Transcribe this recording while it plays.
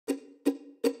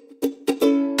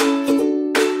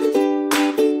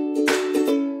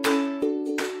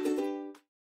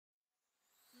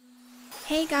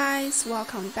guys,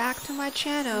 welcome back to my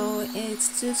channel.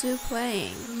 It's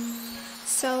ZuZuPlaying.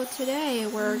 So today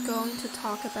we're going to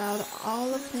talk about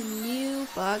all of the new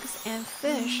bugs and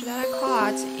fish that I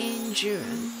caught in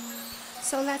June.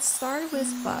 So let's start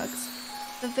with bugs.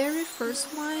 The very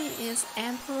first one is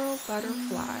emperor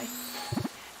butterfly.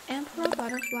 Emperor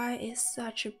butterfly is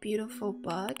such a beautiful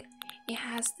bug. It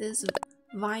has this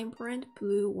vibrant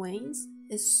blue wings.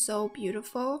 It's so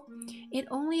beautiful. It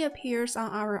only appears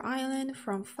on our island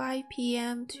from 5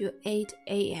 p.m. to 8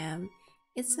 a.m.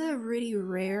 It's a really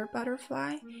rare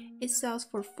butterfly. It sells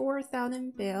for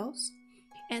 4,000 bells,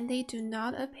 and they do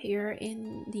not appear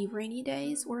in the rainy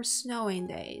days or snowing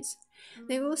days.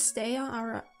 They will stay on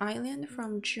our island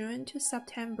from June to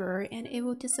September, and it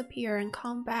will disappear and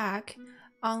come back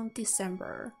on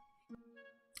December.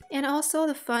 And also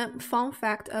the fun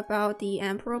fact about the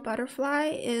emperor butterfly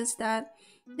is that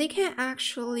they can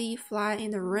actually fly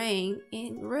in the rain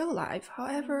in real life.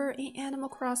 However, in Animal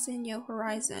Crossing New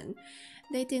Horizon,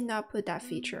 they did not put that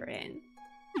feature in.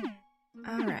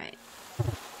 Alright,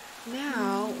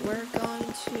 now we're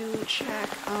going to check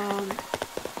on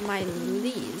my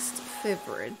least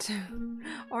favorite,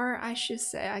 or I should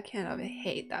say I kind of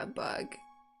hate that bug.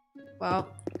 Well,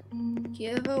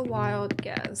 give a wild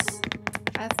guess.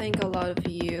 I think a lot of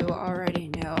you already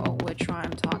know which one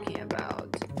I'm talking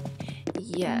about.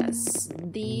 Yes,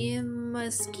 the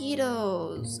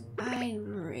mosquitoes. I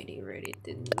really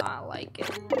did not like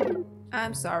it.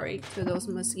 I'm sorry to those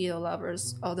mosquito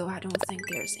lovers, although I don't think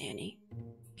there's any.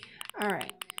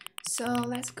 Alright, so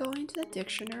let's go into the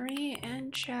dictionary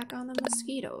and check on the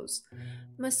mosquitoes.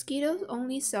 Mosquitoes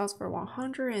only sells for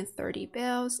 130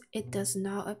 bells. It does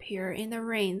not appear in the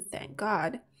rain, thank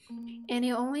God. And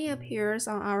it only appears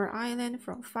on our island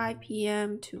from 5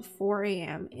 p.m. to 4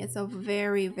 a.m. It's a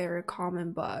very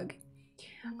common bug.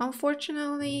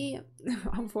 Unfortunately,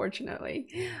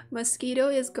 mosquito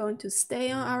is going to stay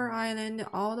on our island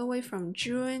all the way from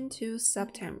June to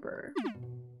September.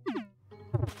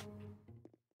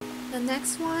 The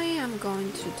next one I'm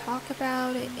going to talk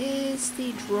about is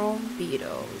the drone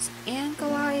beetles and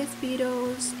Goliath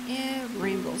beetles and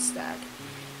rainbow stag.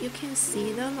 You can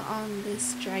see them on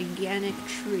this gigantic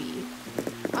tree.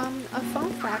 A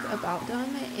fun fact about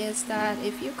them is that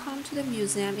if you come to the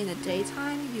museum in the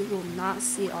daytime, you will not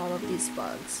see all of these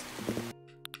bugs.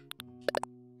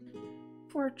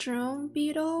 For drone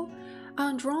beetle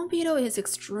is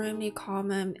extremely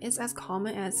common. It's as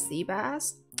common as sea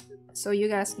bass, so you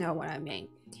guys know what I mean.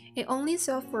 It only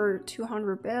sells for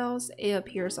 200 bells. It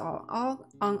appears on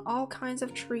all kinds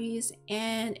of trees,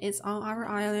 and it's on our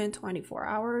island 24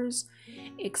 hours.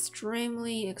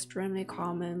 Extremely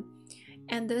common.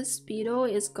 And this beetle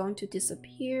is going to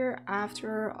disappear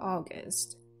after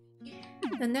August.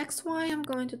 The next one I'm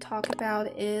going to talk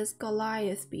about is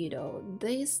Goliath beetle.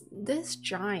 This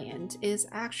giant is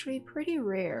actually pretty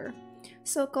rare.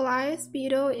 So Goliath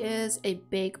beetle is a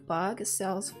big bug,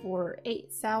 sells for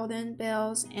 8,000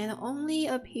 bells, and only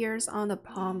appears on the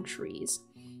palm trees.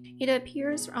 It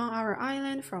appears on our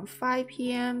island from 5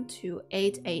 p.m. to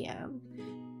 8 a.m.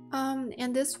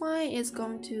 And this one is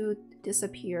going to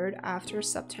disappear after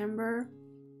September.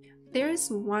 There is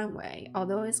one way,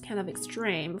 although it's kind of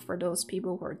extreme for those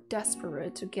people who are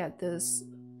desperate to get this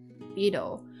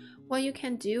beetle. What you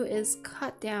can do is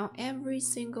cut down every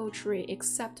single tree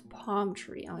except palm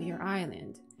tree on your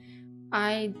island.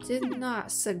 I did not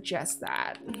suggest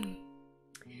that.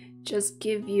 Just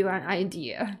give you an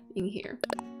idea in here.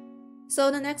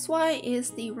 So the next one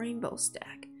is the rainbow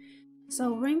stag.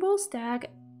 So rainbow stag,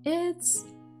 it's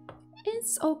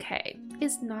okay.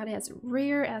 It's not as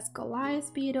rare as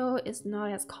Goliath beetle. It's not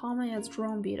as common as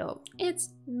drone beetle.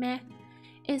 It's meh.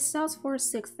 It sells for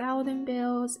 6,000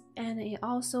 bells, and it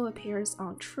also appears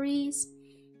on trees.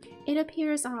 It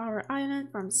appears on our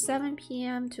island from 7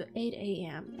 p.m. to 8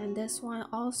 a.m. and this one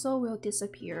also will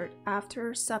disappear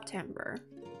after September.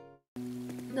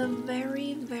 The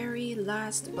very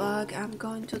last bug I'm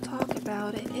going to talk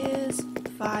about is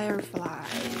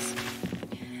fireflies.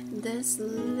 This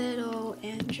little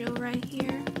angel right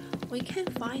here, we can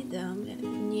find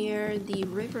them near the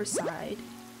riverside.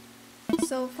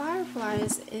 So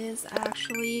fireflies is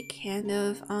actually kind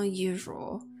of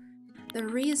unusual. The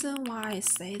reason why I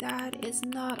say that is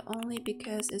not only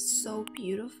because it's so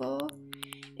beautiful,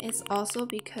 it's also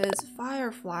because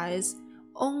fireflies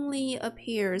only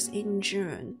appears in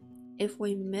June. If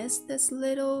we miss this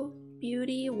little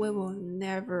beauty, we will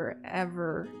never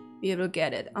ever be able to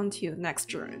get it until next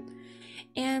June.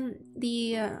 And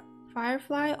the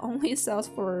firefly only sells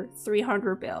for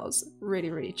 300 bells,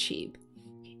 really cheap.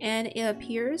 and it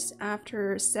appears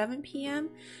after 7 p.m.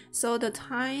 So the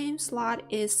time slot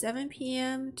is 7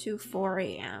 p.m. to 4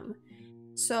 a.m.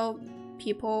 So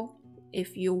people,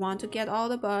 if you want to get all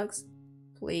the bugs,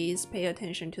 please pay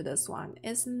attention to this one.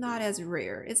 It's not as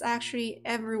rare. It's actually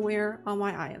everywhere on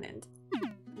my island.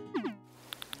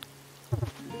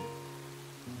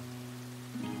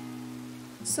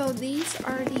 So these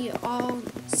are the all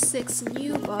 6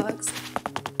 new bugs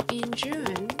in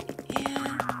June,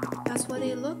 and that's what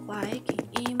they look like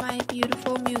in my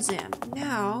beautiful museum.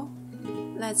 Now,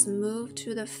 let's move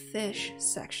to the fish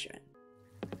section.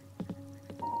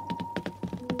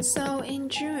 So in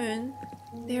June,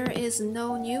 there is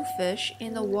no new fish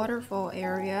in the waterfall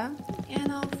area, and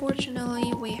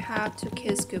unfortunately we have to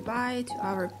kiss goodbye to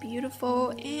our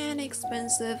beautiful and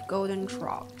expensive golden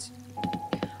trout.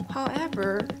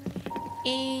 However,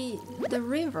 in the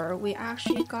river we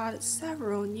actually got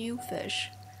several new fish.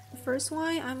 The first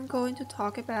one I'm going to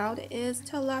talk about is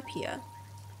tilapia.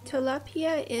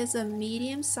 Tilapia is a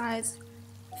medium-sized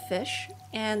fish,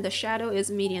 and the shadow is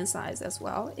medium-sized as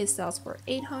well. It sells for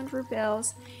 800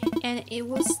 bells, and it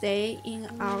will stay in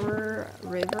our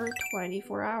river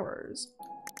 24 hours.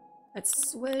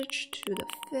 Let's switch to the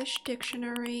fish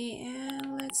dictionary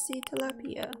and let's see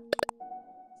tilapia.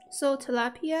 So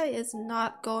tilapia is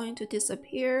not going to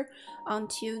disappear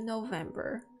until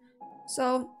November.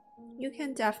 So you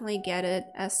can definitely get it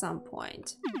at some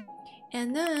point.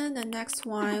 And then the next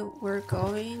one we're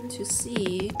going to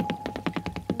see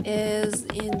is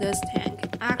in this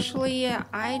tank. Actually,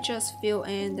 I just filled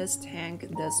in this tank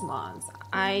this month.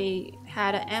 I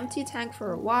had an empty tank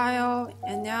for a while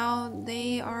and now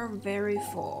they are very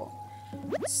full.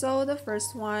 So the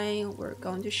first one we're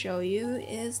going to show you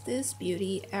is this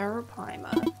beauty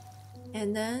Ep05,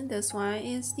 and then this one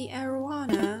is the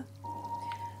arowana.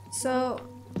 So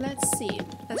let's see,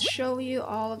 let's show you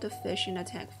all of the fish in the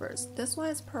tank first. This one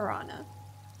is piranha.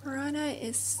 Piranha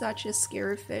is such a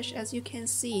scary fish. As you can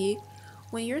see,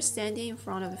 when you're standing in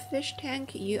front of a fish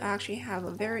tank, you actually have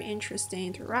a very interesting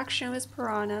interaction with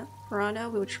piranha. Piranha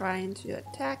will try to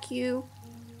attack you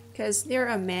because they're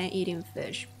a man-eating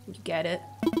fish. You get it?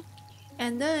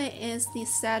 And then is the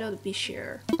saddled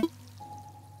bishir.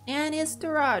 And it's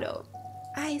Dorado.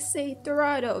 I say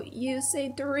Dorado, you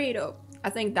say Dorito. I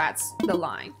think that's the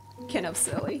line. Kind of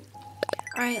silly.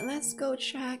 Alright, let's go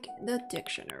check the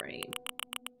dictionary.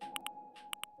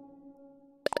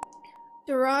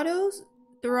 Dorado's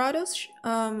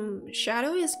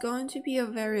shadow is going to be a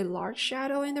very large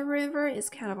shadow in the river. It's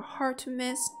kind of hard to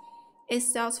miss. It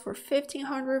sells for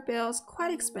 1500 bells,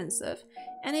 quite expensive,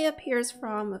 and it appears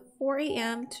from 4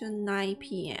 a.m. to 9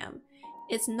 p.m.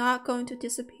 It's not going to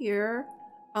disappear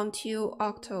until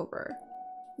October.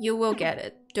 You will get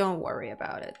it, don't worry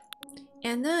about it.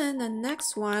 And then the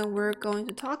next one we're going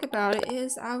to talk about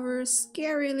is our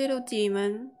scary little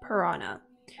demon, Piranha.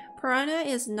 Piranha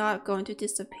is not going to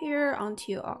disappear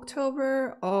until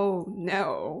October. Oh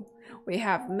no, we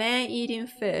have man-eating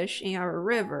fish in our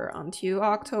river until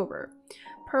October.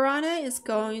 Piranha is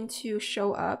going to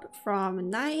show up from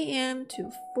 9 a.m.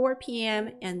 to 4 p.m.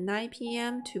 and 9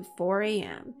 p.m. to 4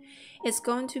 a.m. It's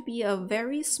going to be a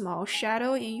very small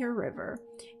shadow in your river.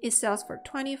 It sells for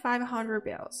 2,500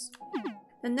 bells.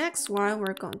 The next one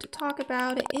we're going to talk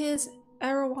about is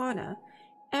arowana.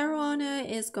 Arowana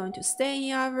is going to stay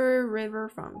in our river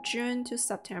from June to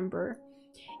September,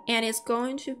 and it's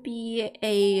going to be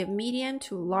a medium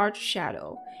to large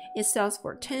shadow. It sells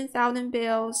for 10,000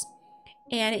 bells,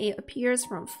 and it appears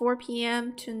from 4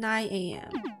 p.m. to 9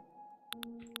 a.m.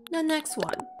 The next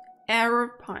one,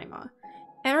 Ep05.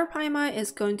 Ep05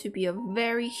 is going to be a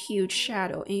very huge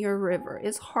shadow in your river.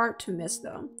 It's hard to miss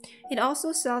them. It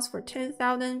also sells for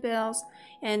 10,000 bells,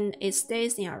 and it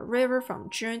stays in our river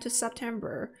from June to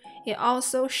September. It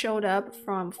also showed up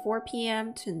from 4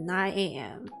 p.m. to 9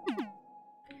 a.m.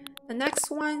 The next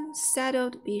one,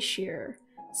 saddled bishir.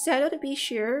 Saddled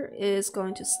bishir is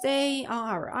going to stay on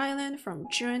our island from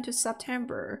June to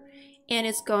September, and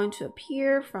it's going to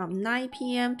appear from 9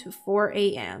 p.m. to 4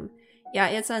 a.m. Yeah,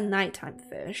 it's a nighttime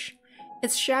fish.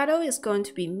 Its shadow is going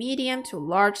to be medium to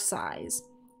large size.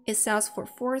 It sells for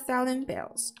 4,000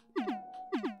 bells.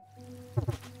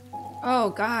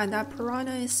 Oh god, that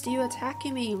piranha is still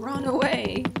attacking me. Run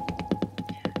away.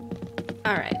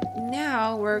 Alright,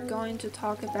 now we're going to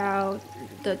talk about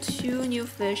the 2 new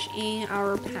fish in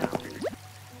our pound.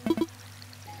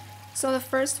 So the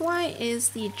first one is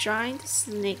the giant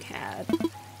snakehead.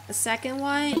 The second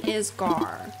one is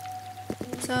gar.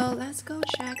 So let's go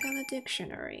check on the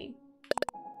dictionary.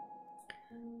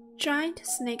 Giant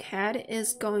snakehead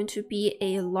is going to be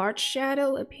a large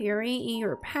shadow appearing in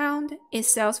your pound. It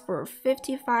sells for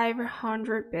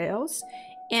 5,500 bells,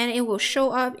 and it will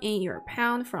show up in your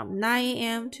pound from 9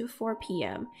 AM to 4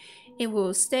 PM. It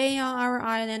will stay on our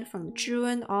island from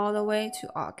June all the way to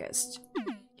August.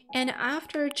 And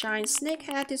after giant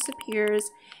snakehead disappears,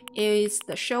 is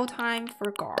the showtime for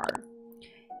gar.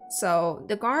 So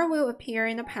the gar will appear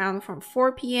in the pound from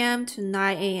 4 PM to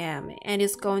 9 AM, and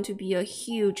it's going to be a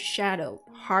huge shadow,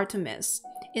 hard to miss.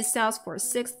 It sells for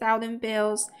 6,000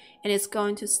 bells, and it's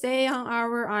going to stay on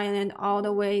our island all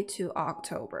the way to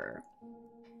October.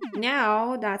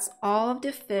 Now that's all of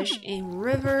the fish in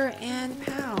river and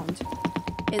pound.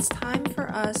 It's time for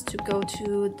us to go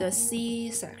to the sea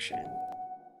section.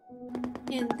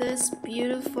 In this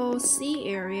beautiful sea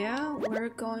area, we're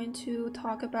going to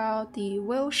talk about the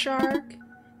whale shark,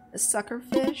 the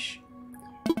suckerfish,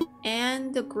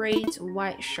 and the great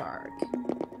white shark.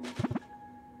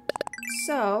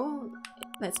 So,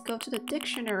 let's go to the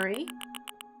dictionary.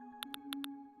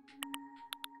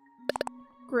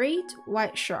 Great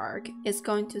white shark is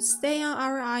going to stay on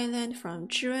our island from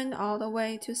June all the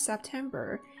way to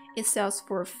September. It sells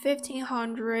for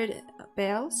 1,500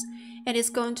 bells, and it's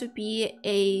going to be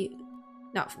a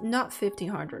not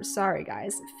 1,500, sorry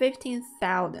guys,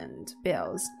 15,000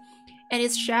 bells. And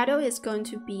its shadow is going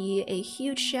to be a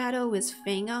huge shadow with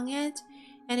fin on it,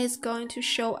 and it's going to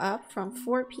show up from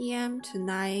 4 PM to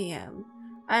 9 AM.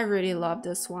 I really love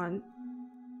this one.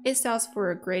 It sells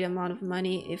for a great amount of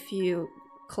money if you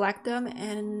collect them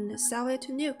and sell it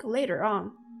to Nuke later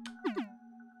on.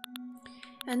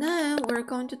 And then we're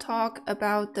going to talk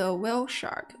about the whale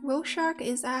shark. Whale shark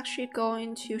is actually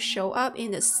going to show up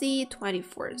in the sea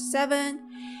 24/7,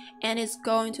 and it's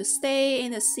going to stay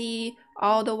in the sea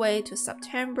all the way to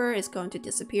September. It's going to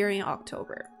disappear in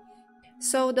October.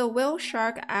 So the whale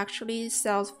shark actually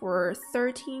sells for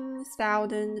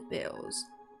 13,000 bells.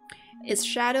 Its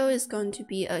shadow is going to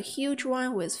be a huge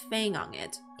one with fin on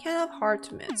it, kind of hard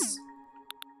to miss.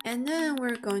 And then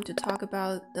we're going to talk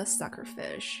about the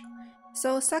suckerfish.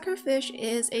 So suckerfish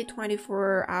is a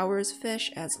 24 hours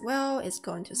fish as well. It's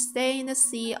going to stay in the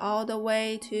sea all the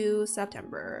way to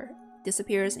September,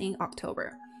 disappears in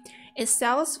October. It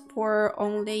sells for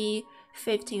only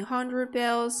 1,500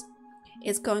 bells.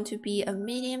 It's going to be a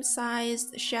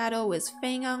medium-sized shadow with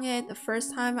fin on it. The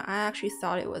first time I actually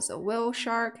thought it was a whale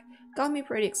shark. Got me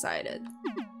pretty excited.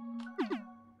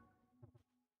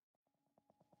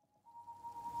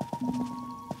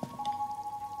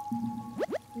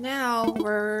 Now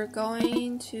we're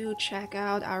going to check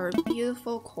out our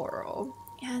beautiful coral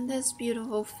and this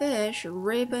beautiful fish,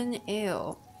 ribbon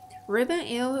eel. Ribbon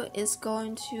eel is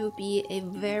going to be a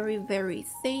very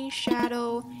thin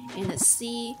shadow in the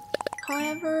sea.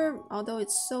 However, although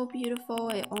it's so beautiful,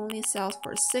 it only sells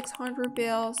for 600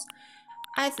 bells.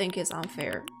 I think it's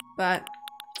unfair, but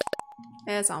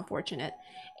it's unfortunate.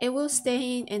 It will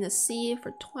stay in the sea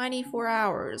for 24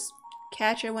 hours.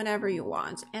 Catch it whenever you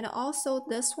want. And also,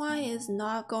 this one is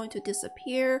not going to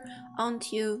disappear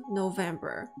until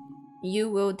November. You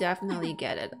will definitely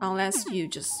get it, unless you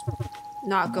just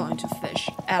not going to fish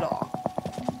at all.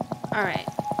 Alright,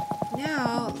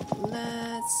 now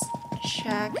let's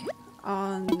check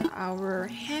on our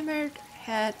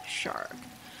hammerhead shark.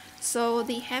 So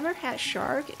the hammerhead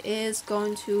shark is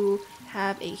going to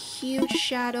have a huge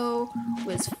shadow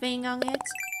with fin on it.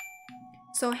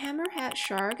 So hammerhead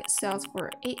shark sells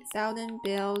for 8,000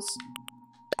 bells.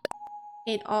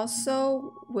 It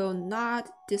also will not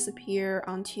disappear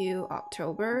until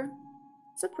October.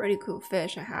 It's a pretty cool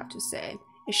fish, I have to say.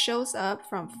 It shows up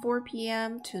from 4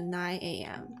 PM to 9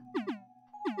 AM.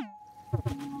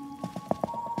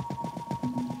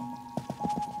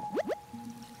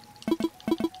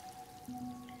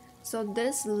 So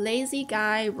this lazy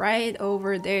guy right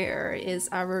over there is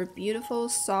our beautiful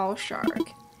salt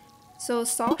shark. So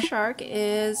salt shark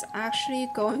is actually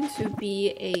going to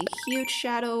be a huge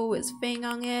shadow with fin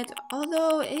on it,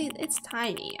 although it's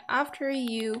tiny. After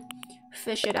you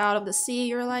fish it out of the sea,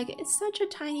 you're like, it's such a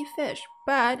tiny fish.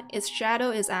 But its shadow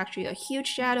is actually a huge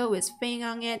shadow with fin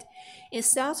on it. It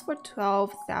sells for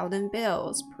 12,000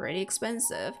 bells, pretty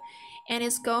expensive. And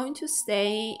it's going to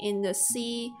stay in the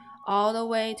sea all the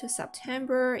way to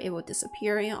September. It will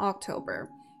disappear in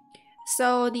October.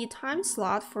 So the time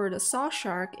slot for the salt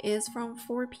shark is from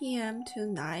 4 PM to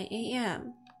 9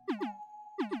 AM.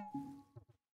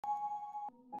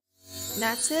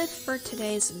 That's it for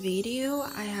today's video.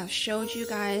 I have showed you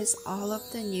guys all of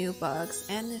the new bugs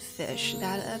and the fish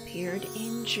that appeared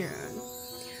in June.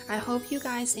 I hope you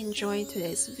guys enjoyed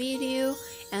today's video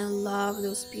and love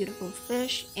those beautiful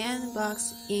fish and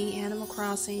bugs in Animal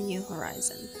Crossing New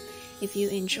Horizons. If you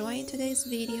enjoyed today's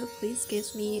video, please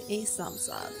give me a thumbs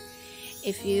up.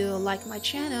 If you like my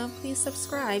channel, please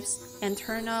subscribe and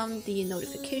turn on the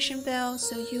notification bell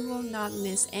so you will not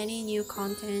miss any new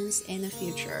contents in the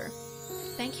future.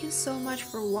 Thank you so much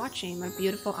for watching, my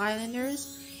beautiful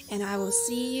islanders, and I will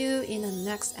see you in the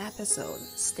next episode.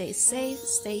 Stay safe,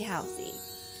 stay healthy.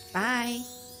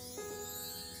 Bye!